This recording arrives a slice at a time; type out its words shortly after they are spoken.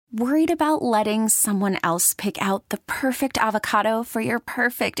Worried about letting someone else pick out the perfect avocado for your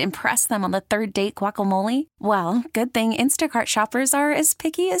perfect impress them on the third date guacamole? Well, good thing Instacart shoppers are as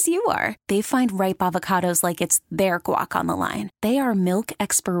picky as you are. They find ripe avocados like it's their guac on the line. They are milk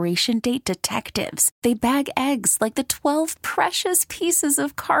expiration date detectives. They bag eggs like the 12 precious pieces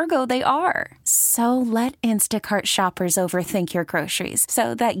of cargo they are. So let Instacart shoppers overthink your groceries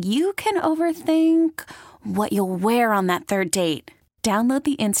so that you can overthink what you'll wear on that third date. Download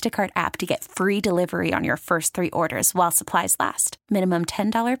the Instacart app to get free delivery on your first 3 orders while supplies last. Minimum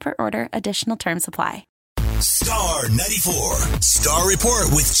 $10 per order. Additional terms apply. Star 94. Star Report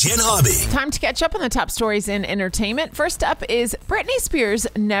with Jen Hobby. Time to catch up on the top stories in entertainment. First up is Britney Spears'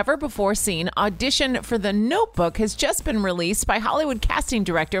 never-before-seen audition for The Notebook has just been released by Hollywood casting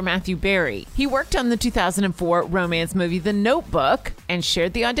director Matthew Berry. He worked on the 2004 romance movie The Notebook and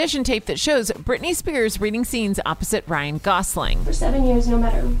shared the audition tape that shows Britney Spears reading scenes opposite Ryan Gosling. For 7 years, no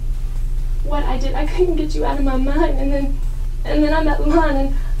matter what I did, I couldn't get you out of my mind. And then I met Lon,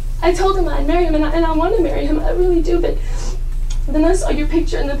 and I told him I'd marry him, and I want to marry him. I really do, but then I saw your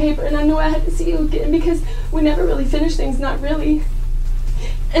picture in the paper, and I knew I had to see you again because we never really finished things, not really.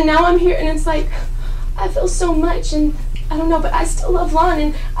 And now I'm here, and it's like, I feel so much, and I don't know, but I still love Lon,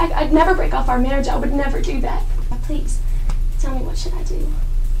 and I'd never break off our marriage. I would never do that. Please, tell me, what should I do?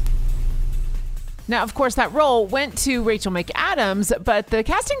 Now, of course, that role went to Rachel McAdams, but the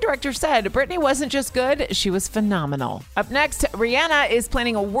casting director said Britney wasn't just good, she was phenomenal. Up next, Rihanna is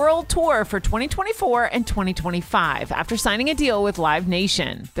planning a world tour for 2024 and 2025 after signing a deal with Live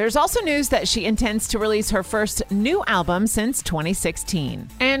Nation. There's also news that she intends to release her first new album since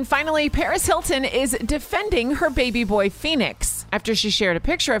 2016. And finally, Paris Hilton is defending her baby boy Phoenix. After she shared a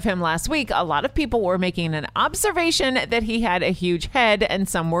picture of him last week, a lot of people were making an observation that he had a huge head, and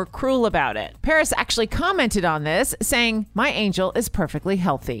some were cruel about it. Paris actually commented on this, saying, "My angel is perfectly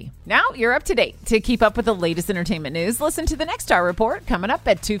healthy." Now you're up to date. To keep up with the latest entertainment news, listen to the next Star Report coming up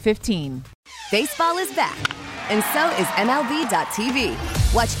at 2:15. Baseball is back, and so is MLB.tv.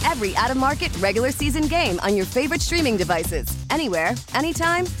 Watch every out-of-market regular season game on your favorite streaming devices, anywhere,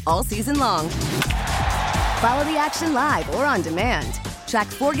 anytime, all season long. Follow the action live or on demand. Track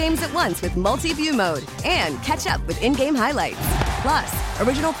 4 games at once with multi-view mode and catch up with in-game highlights. Plus,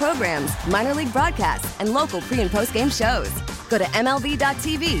 original programs, minor league broadcasts, and local pre- and post-game shows. Go to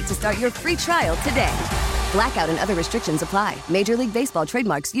MLB.tv to start your free trial today. Blackout and other restrictions apply. Major League Baseball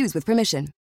trademarks used with permission.